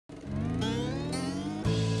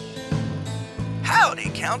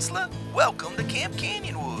Howdy, counselor. Welcome to Camp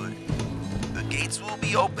Canyonwood. The gates will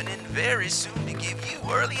be opening very soon to give you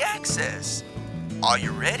early access. Are you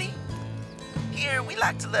ready? Here, we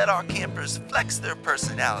like to let our campers flex their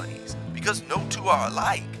personalities because no two are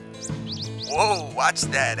alike. Whoa, watch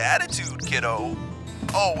that attitude, kiddo.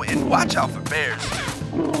 Oh, and watch out for bears,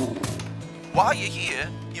 too. While you're here,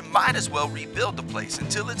 you might as well rebuild the place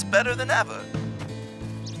until it's better than ever.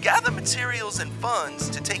 Gather materials and funds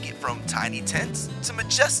to take it from tiny tents to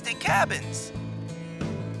majestic cabins.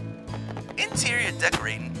 Interior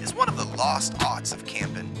decorating is one of the lost arts of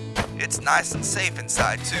camping. It's nice and safe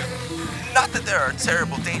inside too. Not that there are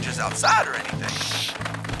terrible dangers outside or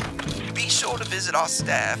anything. Be sure to visit our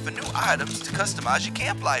staff for new items to customize your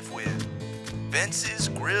camp life with. Fences,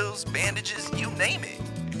 grills, bandages, you name it.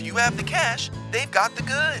 If you have the cash, they've got the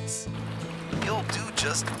goods. You'll do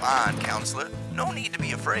just fine, counselor. No need to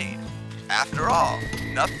be afraid. After all,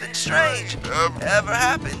 nothing strange ever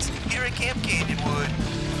happens here at Camp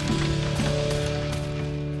Canyonwood.